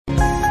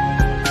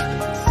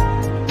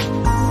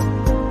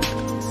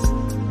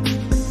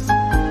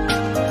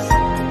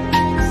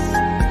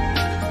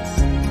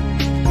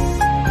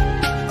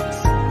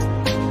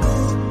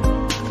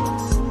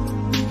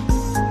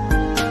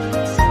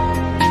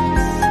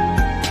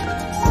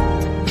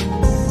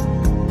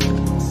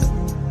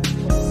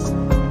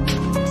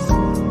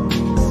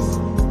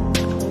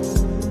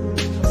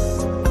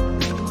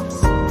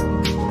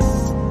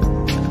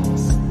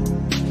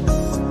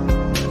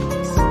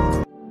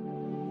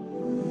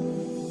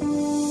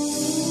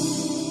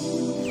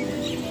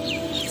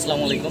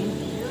Assalamualaikum.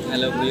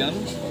 Hello everyone.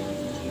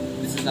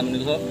 This is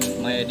Amenul.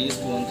 My ID is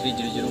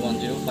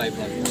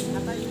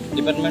 213001051.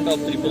 Department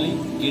of Tripoli,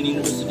 Green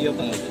University of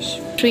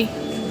Bangladesh. 3.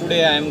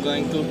 Today I am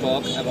going to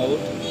talk about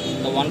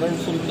the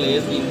wonderful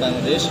place in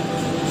Bangladesh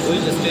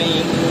which is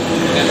staying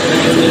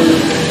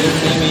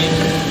its name is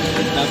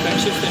the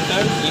Friendship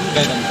Center in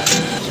Gaibandha.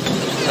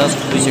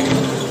 Just visit it.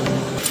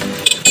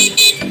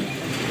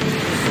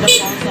 The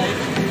front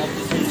side of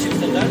this Friendship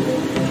Center,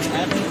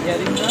 and here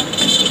is the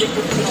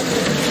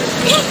decoration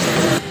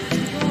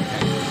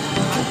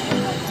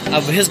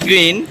of a vast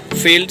green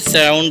field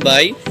surrounded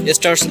by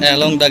stars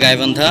along the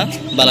Gaibandha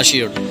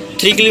Balashi Road.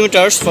 3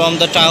 kilometers from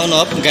the town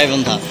of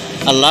Gaibandha,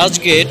 a large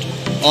gate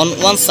on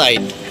one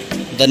side.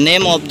 The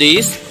name of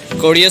this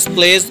curious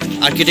place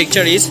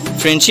architecture is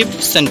Friendship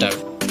Center.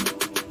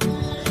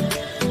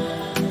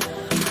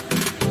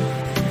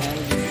 And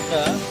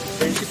the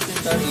Friendship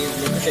Center is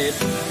located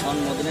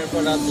on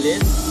Modanarpara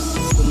village,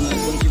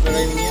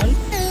 Kunchipara Union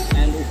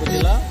and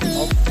Upazila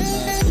of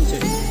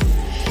Kulcheri.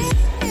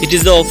 It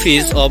is the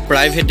office of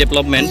private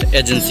development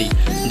agency.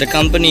 The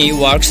company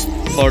works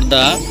for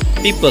the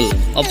people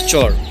of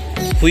Chor,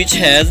 which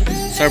has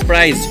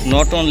surprised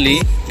not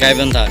only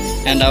Gaibandha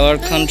and our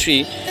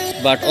country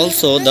but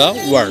also the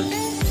world.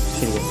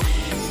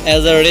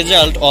 As a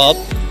result of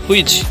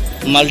which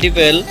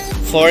multiple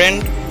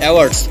foreign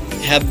awards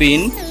have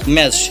been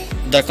matched,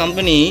 the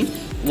company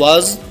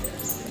was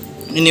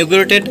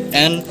inaugurated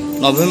in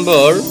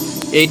November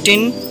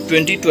 18,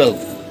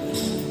 2012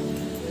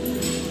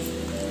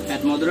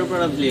 at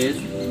Madarapara village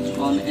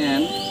on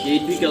an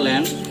 8-acre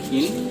land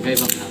in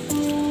Gaibandha.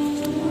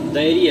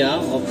 The area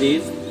of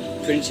this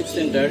Friendship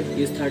Center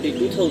is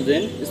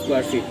 32,000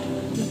 square feet.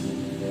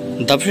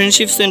 The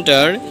Friendship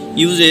Center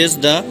uses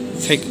the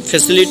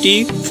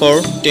facility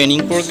for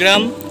training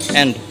program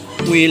and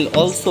will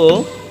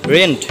also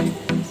rent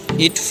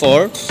it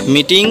for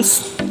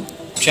meetings,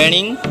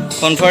 training,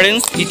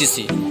 conference,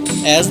 etc.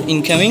 as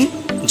incoming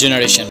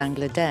generation.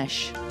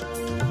 Bangladesh.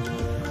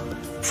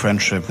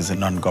 Friendship is a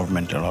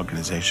non-governmental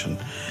organization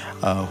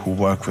who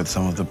work with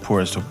some of the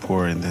poorest of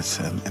poor in this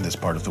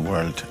part of the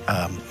world.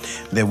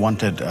 They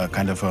wanted a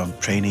kind of a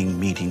training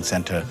meeting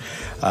center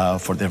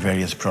for their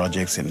various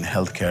projects in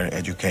healthcare,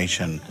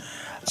 education.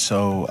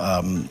 So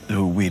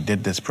we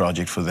did this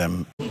project for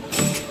them.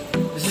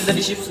 This is the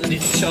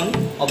description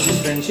of this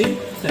Friendship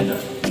Center.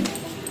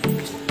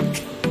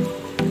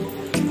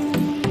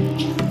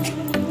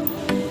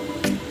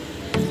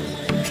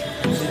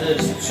 This is the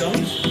description,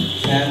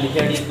 and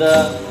here is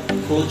the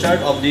full chart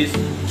of these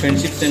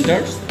Friendship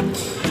Centers.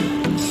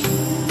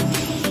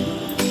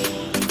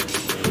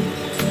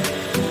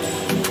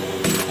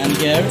 And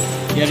here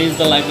is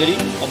the library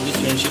of this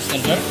Friendship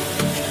Center.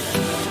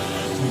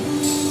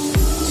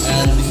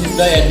 And this is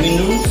the admin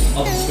room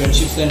of this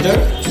Friendship Center.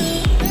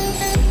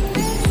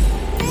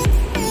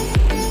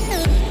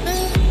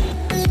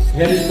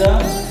 Here is the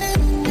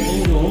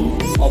training room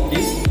of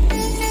this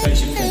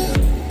Friendship Center.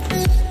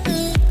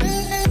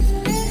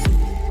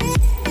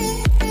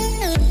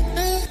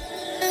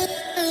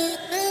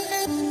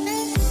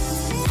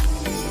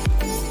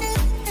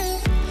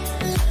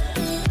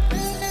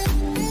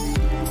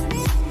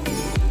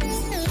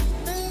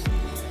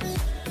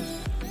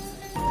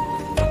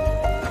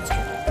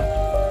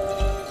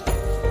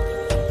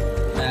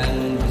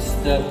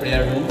 The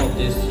prayer room of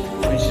this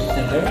Friendship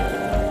Center.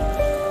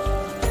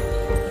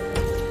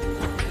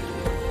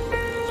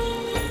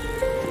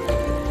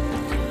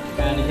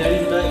 And here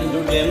is the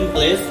indoor game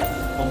place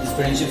of this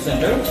Friendship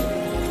Center.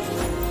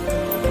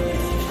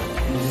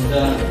 This is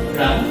the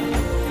tram.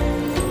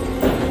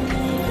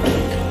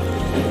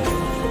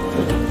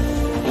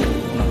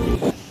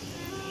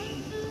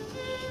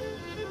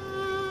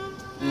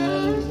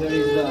 And here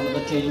is the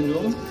another training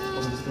room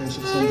of this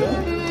Friendship Center.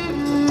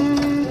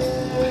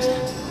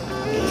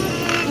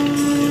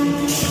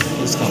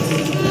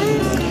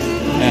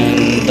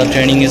 And the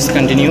training is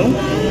continue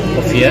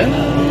of here,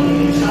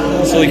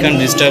 so we can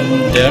disturb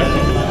there.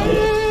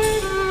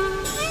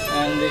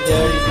 And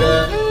here is the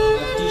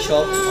tea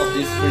shop of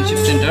this Friendship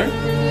Center.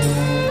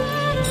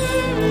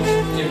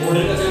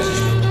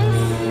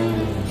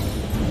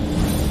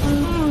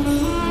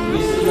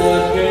 This is the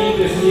training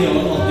pavilion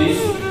of this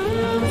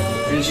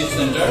Friendship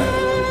Center.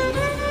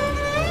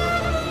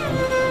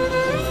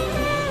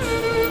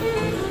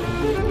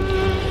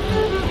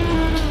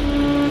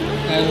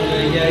 And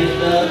here is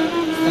the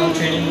some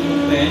training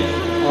equipment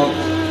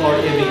for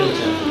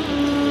agriculture.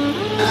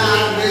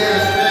 And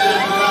here is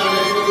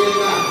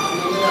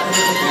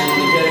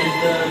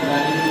the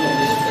dining room of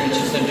this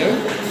Friendship Center.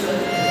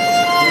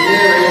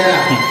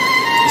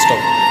 Stop.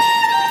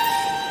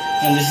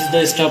 And this is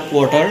the staff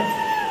quarter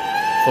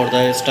for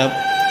the staff.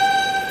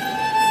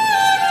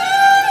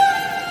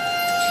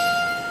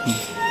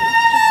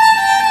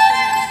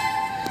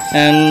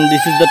 And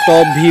this is the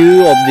top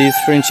view of this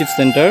Friendship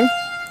Center.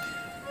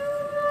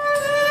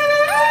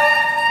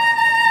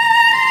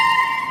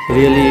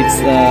 Really,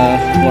 it's a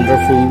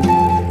wonderful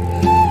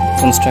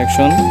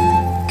construction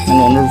and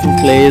wonderful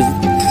place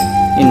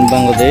in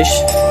Bangladesh.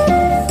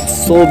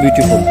 It's so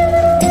beautiful.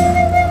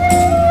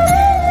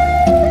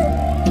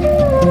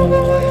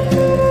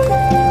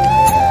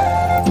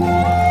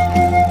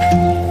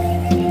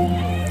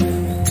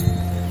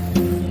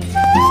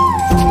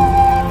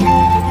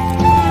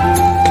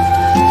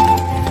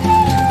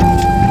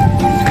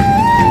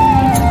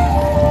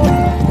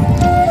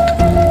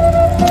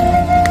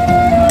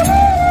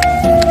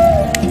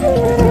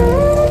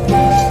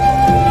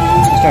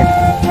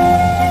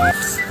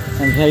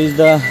 is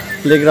the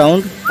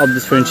playground of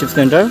this friendship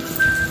center. And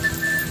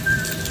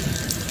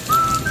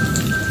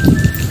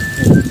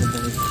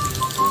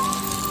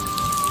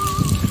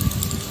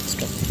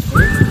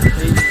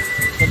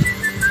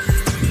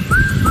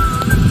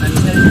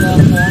here is the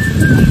pond,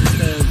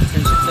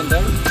 friendship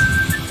center.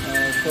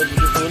 So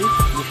beautiful,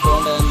 this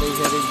pond, and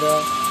here is the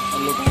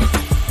location.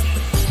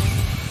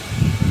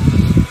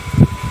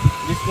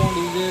 This pond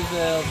uses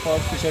for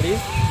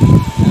fisheries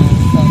and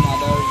some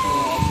other option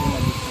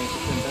of this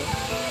friendship center.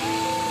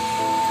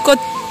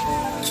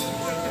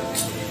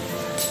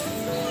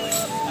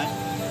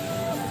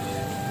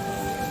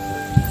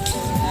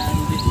 And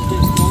this is the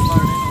small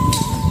garden.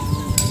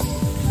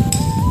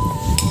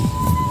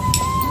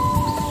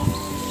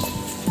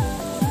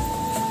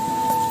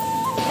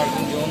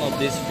 Parking zone of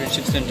this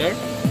friendship center,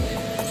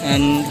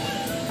 and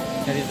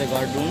here is the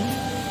guard room.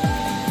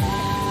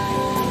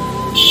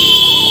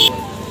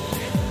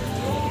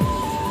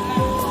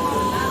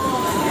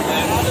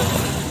 And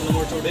no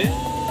more today.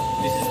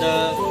 This is the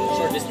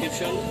short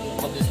description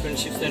of this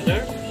friendship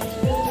center,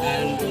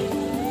 and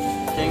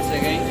thanks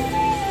again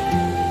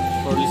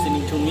for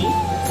listening to me,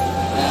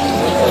 and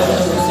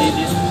welcome to see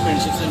this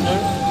friendship center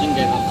in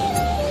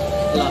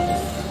Gaibandha.